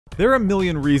There are a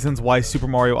million reasons why Super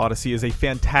Mario Odyssey is a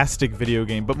fantastic video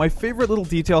game, but my favorite little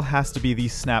detail has to be the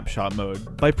snapshot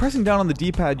mode. By pressing down on the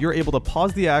D-pad, you're able to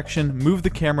pause the action, move the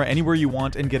camera anywhere you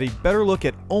want, and get a better look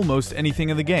at almost anything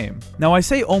in the game. Now I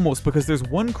say almost because there's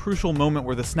one crucial moment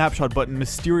where the snapshot button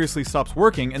mysteriously stops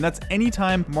working, and that's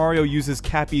anytime Mario uses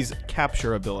Cappy's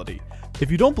cap-ture ability. If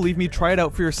you don't believe me, try it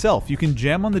out for yourself. You can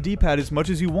jam on the D-pad as much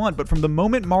as you want, but from the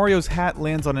moment Mario's hat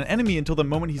lands on an enemy until the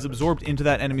moment he's absorbed into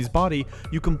that enemy's body,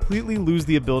 you completely lose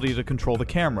the ability to control the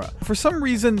camera. For some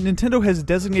reason, Nintendo has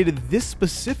designated this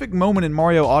specific moment in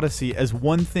Mario Odyssey as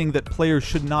one thing that players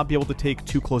should not be able to take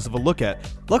too close of a look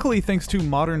at. Luckily, thanks to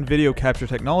modern video capture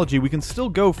technology, we can still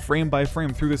go frame by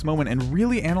frame through this moment and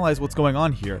really analyze what's going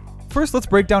on here. First, let's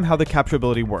break down how the capture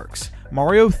ability works.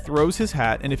 Mario throws his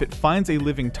hat, and if it finds a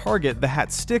living target, the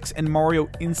hat sticks and Mario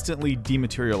instantly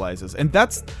dematerializes. And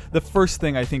that's the first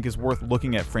thing I think is worth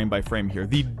looking at frame by frame here,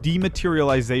 the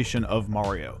dematerialization of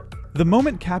Mario. The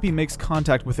moment Cappy makes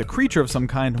contact with a creature of some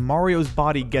kind, Mario's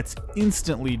body gets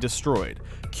instantly destroyed,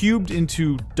 cubed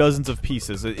into dozens of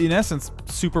pieces. In essence,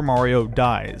 Super Mario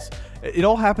dies. It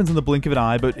all happens in the blink of an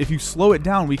eye, but if you slow it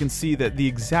down, we can see that the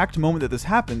exact moment that this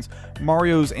happens,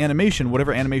 Mario's animation,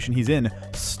 whatever animation he's in,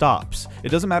 stops. It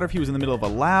doesn't matter if he was in the middle of a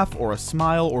laugh or a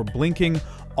smile or blinking,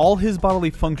 all his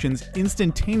bodily functions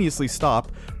instantaneously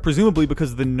stop, presumably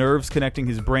because the nerves connecting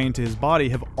his brain to his body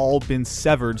have all been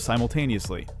severed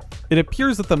simultaneously. It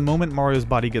appears that the moment Mario's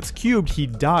body gets cubed, he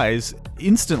dies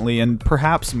instantly and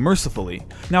perhaps mercifully.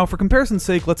 Now, for comparison's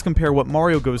sake, let's compare what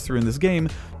Mario goes through in this game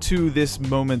to this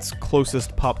moment's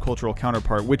closest pop cultural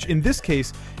counterpart, which in this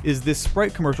case is this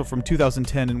Sprite commercial from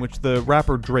 2010 in which the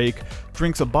rapper Drake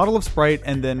drinks a bottle of Sprite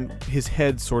and then his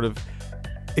head sort of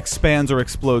expands or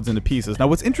explodes into pieces. Now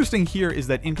what's interesting here is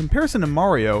that in comparison to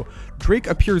Mario, Drake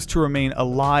appears to remain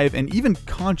alive and even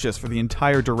conscious for the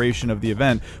entire duration of the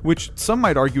event, which some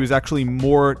might argue is actually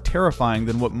more terrifying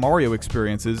than what Mario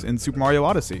experiences in Super Mario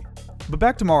Odyssey. But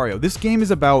back to Mario. This game is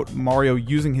about Mario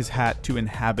using his hat to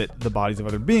inhabit the bodies of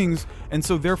other beings, and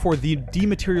so therefore the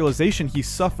dematerialization he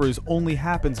suffers only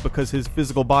happens because his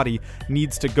physical body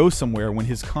needs to go somewhere when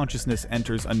his consciousness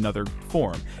enters another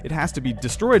form. It has to be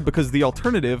destroyed because the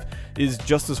alternative is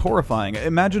just as horrifying.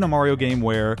 Imagine a Mario game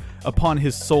where, upon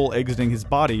his soul exiting his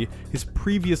body, his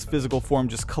previous physical form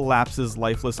just collapses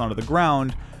lifeless onto the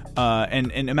ground.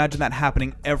 And imagine that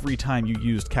happening every time you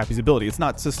used Cappy's ability. It's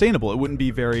not sustainable. It wouldn't be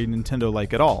very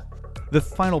Nintendo-like at all. The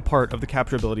final part of the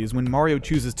capture ability is when Mario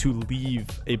chooses to leave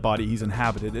a body he's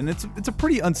inhabited, and it's a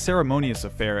pretty unceremonious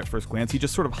affair at first glance. He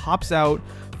just sort of hops out,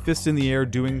 fist in the air,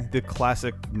 doing the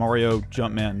classic Mario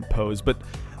Jumpman pose. But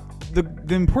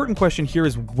the important question here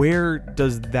is where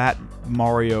does that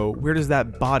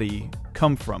body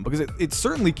come from? Because it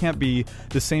certainly can't be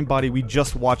the same body we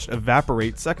just watched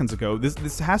evaporate seconds ago.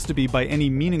 This has to be, by any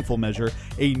meaningful measure,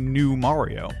 a new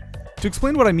Mario. To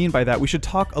explain what I mean by that, we should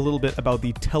talk a little bit about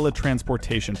the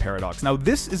teletransportation paradox. Now,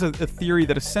 this is a theory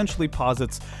that essentially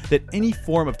posits that any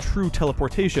form of true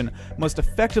teleportation must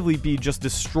effectively be just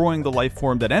destroying the life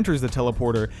form that enters the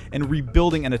teleporter and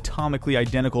rebuilding an atomically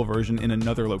identical version in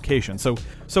another location. So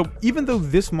even though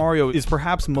this Mario is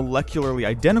perhaps molecularly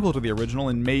identical to the original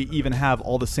and may even have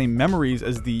all the same memories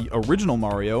as the original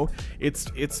Mario,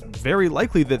 it's very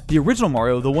likely that the original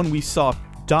Mario, the one we saw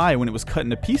die when it was cut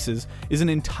into pieces, is an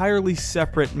entirely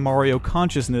separate Mario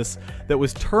consciousness that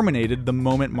was terminated the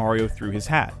moment Mario threw his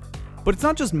hat. But it's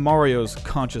not just Mario's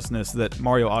consciousness that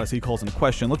Mario Odyssey calls into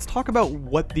question. Let's talk about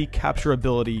what the capture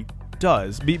ability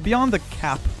does. Beyond the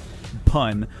cap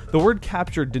pun, the word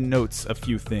capture denotes a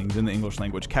few things in the English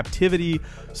language: captivity,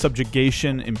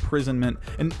 subjugation, imprisonment.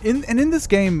 And in this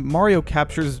game, Mario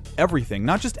captures everything,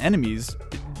 not just enemies,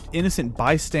 innocent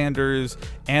bystanders,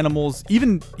 animals,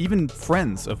 even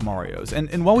friends of Mario's.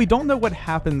 And while we don't know what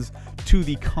happens to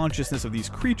the consciousness of these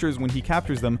creatures when he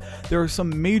captures them, there are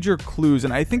some major clues,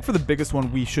 and I think for the biggest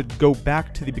one, we should go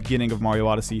back to the beginning of Mario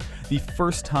Odyssey, the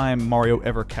first time Mario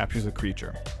ever captures a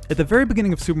creature. At the very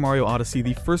beginning of Super Mario Odyssey,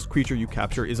 the first creature you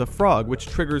capture is a frog, which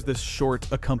triggers this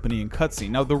short accompanying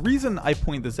cutscene. Now, the reason I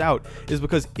point this out is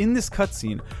because in this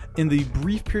cutscene, in the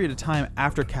brief period of time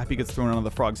after Cappy gets thrown on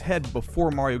the frog's head,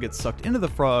 before Mario gets sucked into the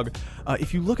frog,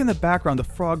 if you look in the background, the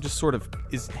frog just sort of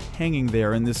is hanging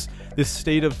there in this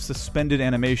state of suspended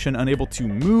animation, unable to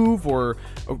move or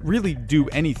really do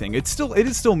anything. It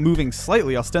is still moving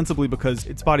slightly, ostensibly because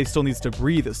its body still needs to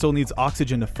breathe, it still needs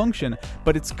oxygen to function,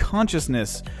 but its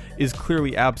consciousness is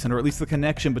clearly absent, or at least the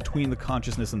connection between the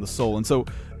consciousness and the soul. And so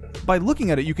by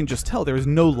looking at it, you can just tell there is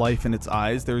no life in its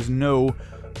eyes, there is no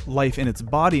life in its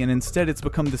body, and instead it's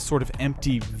become this sort of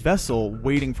empty vessel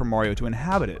waiting for Mario to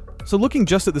inhabit it. So looking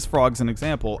just at this frog as an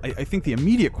example, I think the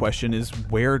immediate question is,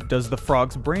 where does the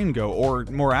frog's brain go? Or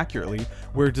more accurately,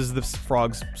 where does this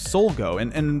frog's soul go?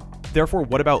 And therefore,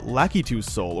 what about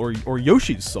Lakitu's soul or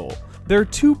Yoshi's soul? There are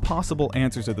two possible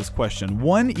answers to this question.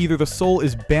 One, either the soul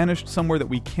is banished somewhere that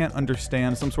we can't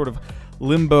understand, some sort of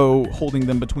limbo holding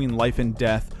them between life and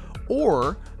death,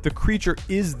 or the creature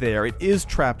is there, it is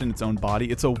trapped in its own body,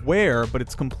 it's aware, but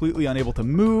it's completely unable to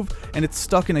move, and it's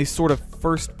stuck in a sort of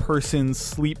first-person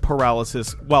sleep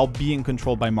paralysis while being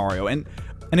controlled by Mario. And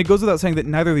it goes without saying that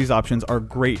neither of these options are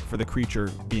great for the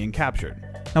creature being captured.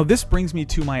 Now this brings me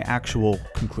to my actual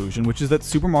conclusion, which is that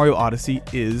Super Mario Odyssey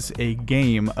is a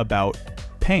game about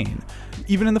pain.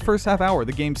 Even in the first half hour,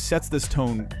 the game sets this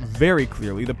tone very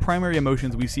clearly. The primary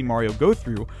emotions we see Mario go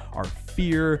through are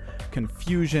fear,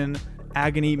 confusion,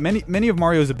 agony. Many of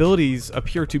Mario's abilities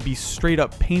appear to be straight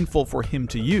up painful for him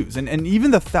to use. And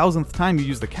even the 1000th time you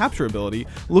use the capture ability,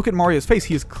 look at Mario's face.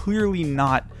 He is clearly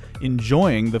not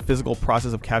enjoying the physical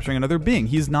process of capturing another being.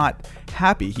 He's not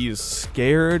happy. He is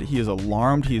scared, he is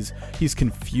alarmed, he's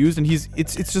confused, and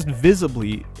it's just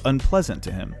visibly unpleasant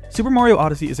to him. Super Mario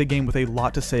Odyssey is a game with a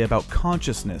lot to say about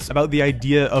consciousness, about the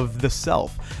idea of the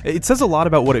self. It says a lot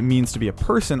about what it means to be a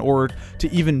person, or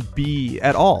to even be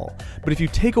at all. But if you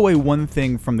take away one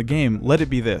thing from the game, let it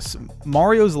be this: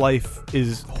 Mario's life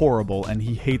is horrible and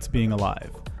he hates being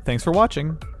alive. Thanks for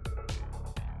watching.